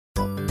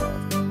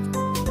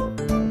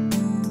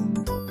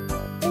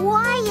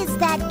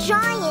that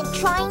giant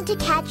trying to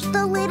catch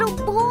the little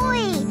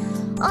boy.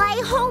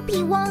 I hope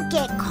he won't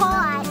get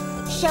caught.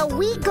 Shall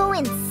we go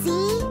and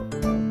see?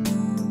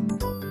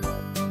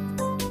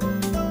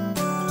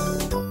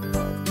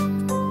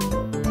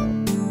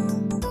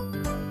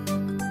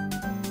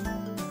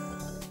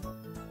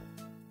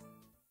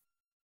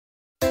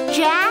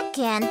 Jack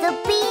and the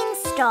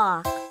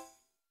Beanstalk.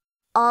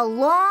 A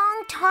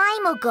long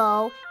time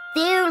ago,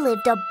 there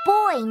lived a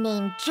boy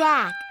named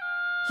Jack.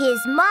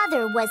 His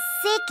mother was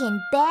sick in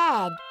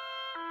bed.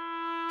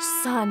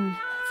 Son,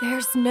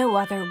 there's no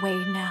other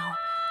way now.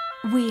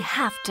 We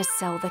have to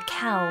sell the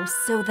cow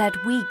so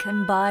that we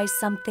can buy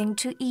something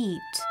to eat.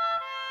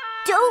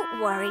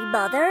 Don't worry,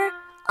 Mother.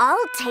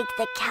 I'll take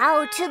the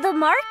cow to the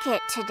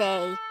market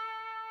today.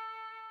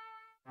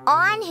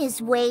 On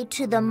his way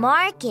to the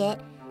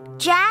market,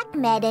 Jack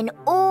met an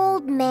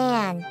old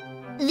man.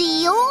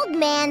 The old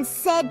man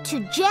said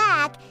to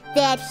Jack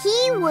that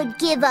he would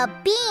give a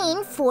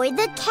bean for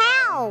the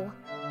cow.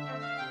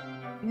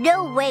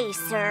 No way,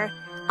 sir.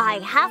 I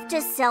have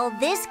to sell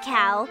this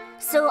cow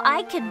so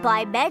I can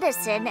buy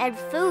medicine and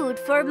food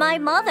for my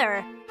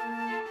mother.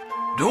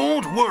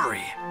 Don't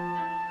worry.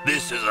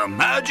 This is a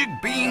magic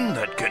bean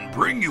that can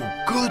bring you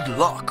good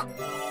luck.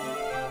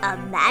 A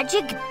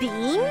magic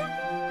bean?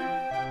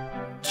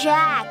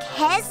 Jack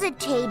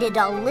hesitated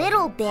a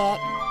little bit.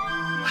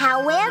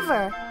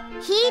 However,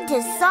 he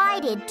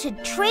decided to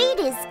trade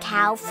his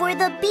cow for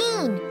the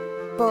bean,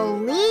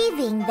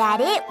 believing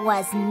that it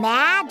was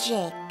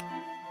magic.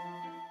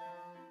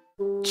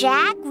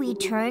 Jack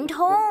returned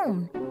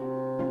home.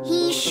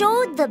 He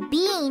showed the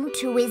bean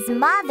to his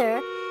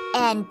mother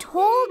and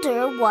told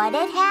her what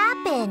had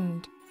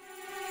happened.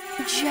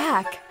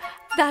 Jack,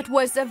 that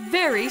was a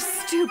very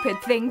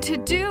stupid thing to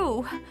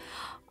do.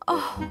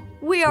 Oh,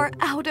 we are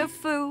out of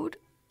food.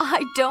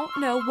 I don't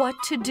know what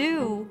to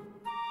do.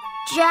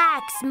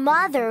 Jack's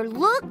mother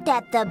looked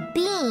at the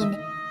bean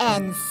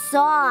and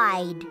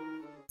sighed.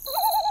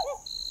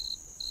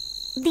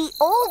 The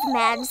old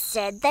man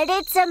said that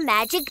it's a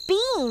magic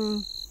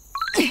bean.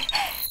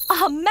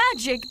 A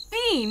magic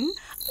bean?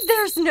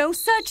 There's no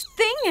such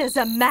thing as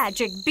a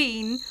magic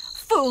bean,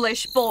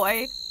 foolish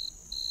boy.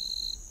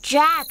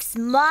 Jack's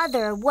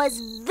mother was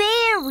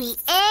very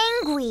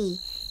angry,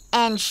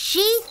 and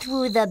she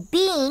threw the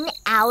bean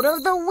out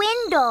of the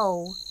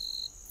window.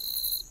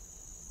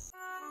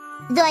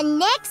 The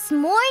next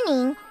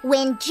morning,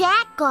 when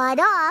Jack got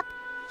up,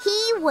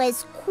 he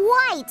was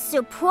quite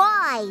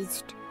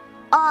surprised.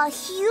 A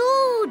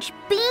huge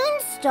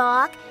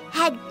beanstalk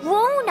had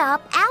grown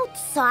up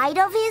outside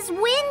of his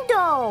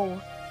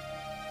window.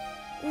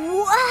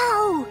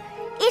 Wow!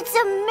 It's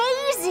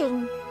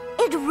amazing!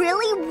 It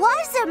really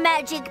was a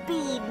magic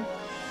bean.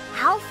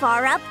 How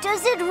far up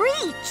does it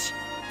reach?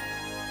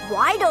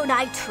 Why don't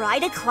I try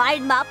to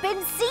climb up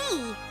and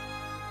see?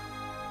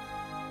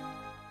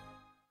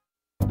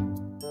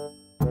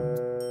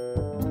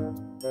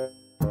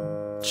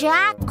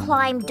 Jack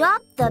climbed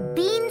up the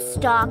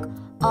beanstalk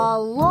a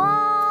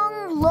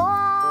long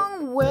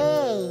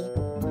way.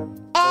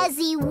 As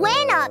he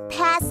went up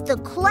past the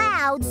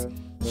clouds,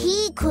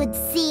 he could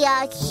see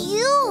a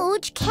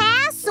huge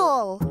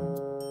castle.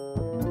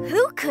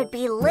 Who could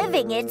be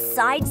living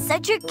inside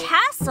such a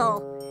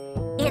castle?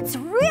 It's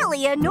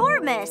really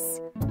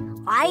enormous.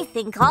 I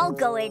think I'll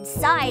go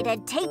inside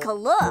and take a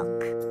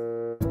look.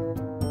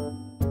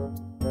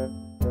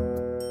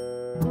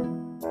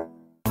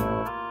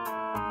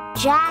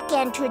 Jack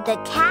entered the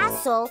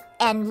castle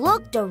and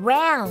looked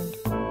around.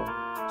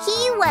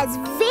 He was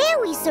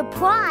very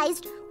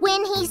surprised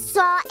when he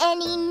saw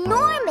an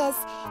enormous,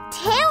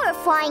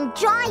 terrifying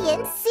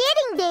giant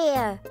sitting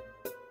there.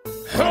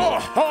 Ha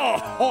ha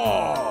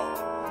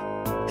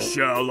ha!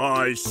 Shall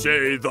I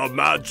say the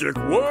magic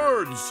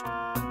words?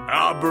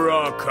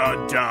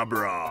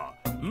 Abracadabra,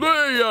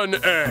 lay an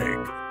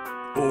egg,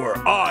 or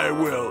I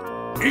will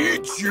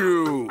eat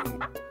you.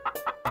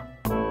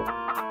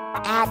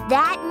 At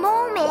that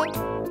moment,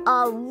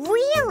 a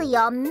really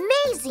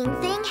amazing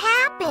thing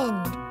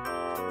happened.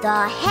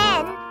 The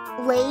hen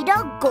laid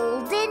a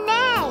golden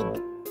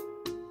egg.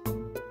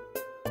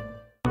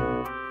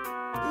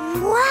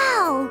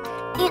 Wow!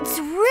 It's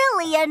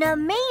really an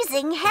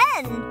amazing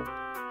hen.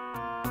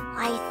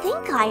 I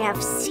think I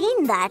have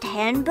seen that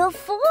hen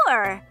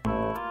before.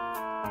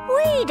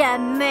 Wait a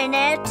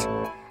minute.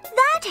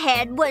 That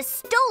hen was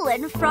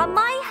stolen from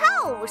my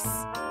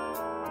house.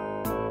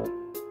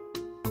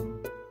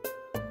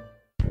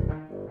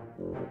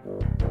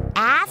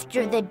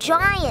 After the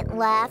giant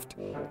left,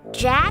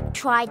 Jack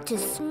tried to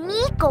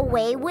sneak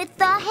away with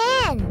the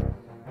hen,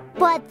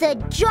 but the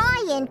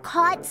giant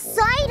caught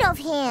sight of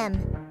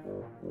him.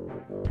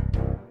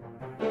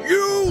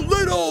 You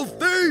little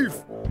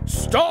thief!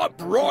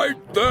 Stop right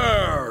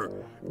there!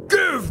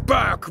 Give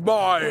back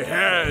my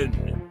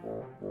hen!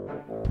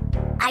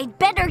 I'd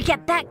better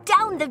get back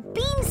down the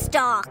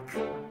beanstalk.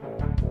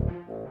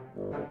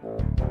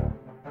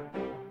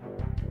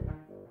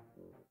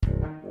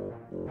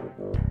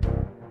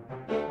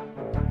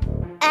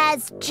 As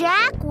As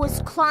Jack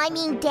was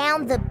climbing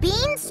down the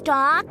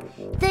beanstalk,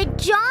 the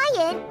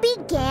giant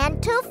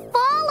began to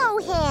follow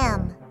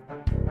him.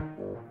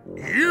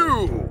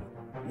 You!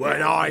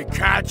 When I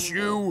catch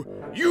you,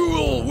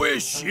 you'll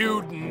wish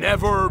you'd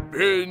never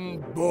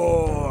been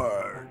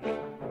born.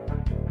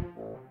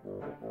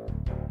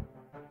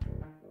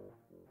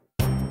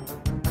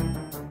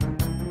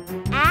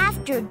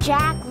 After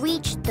Jack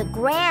reached the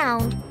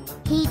ground,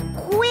 he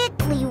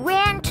quickly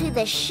ran to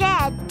the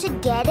shed to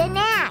get an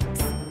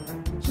axe.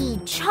 He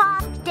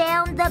chopped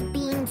down the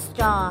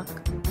beanstalk.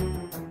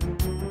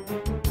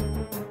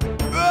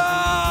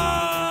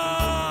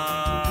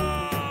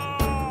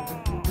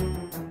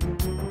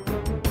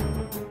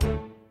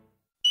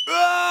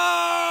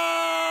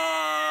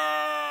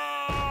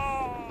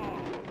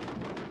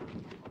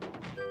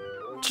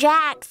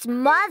 Jack's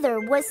mother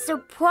was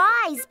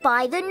surprised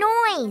by the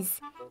noise.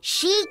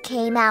 She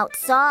came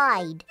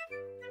outside.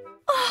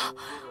 Oh,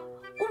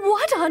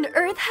 what on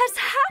earth has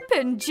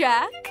happened,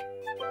 Jack?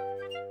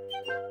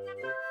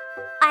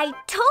 I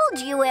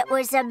told you it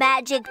was a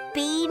magic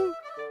bean.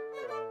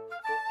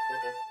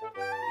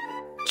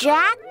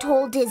 Jack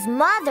told his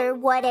mother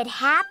what had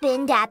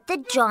happened at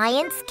the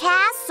giant's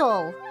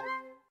castle.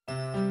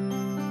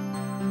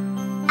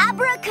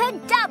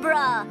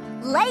 Abracadabra!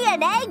 Lay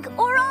an egg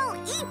or I'll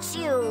eat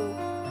you!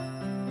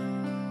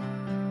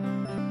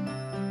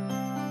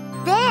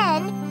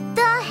 Then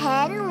the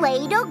hen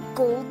laid a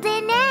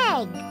golden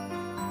egg.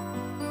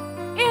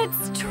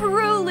 It's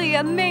truly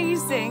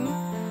amazing.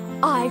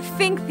 I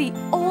think the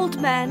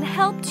old man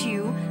helped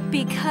you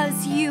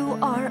because you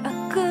are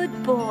a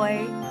good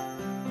boy.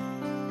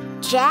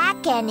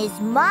 Jack and his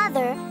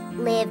mother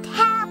lived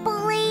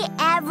happily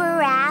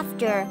ever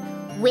after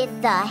with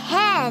the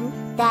hen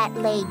that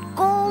laid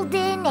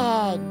golden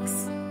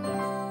eggs.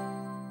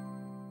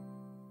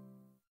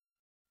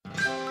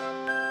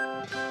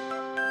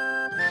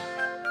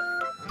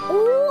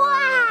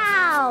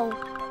 Wow!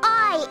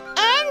 I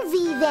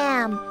envy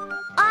them.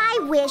 I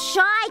wish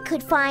I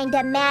could find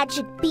a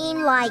magic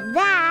bean like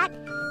that.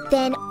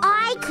 Then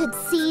I could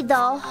see the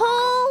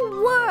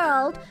whole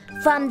world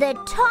from the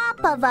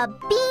top of a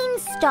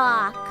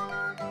beanstalk.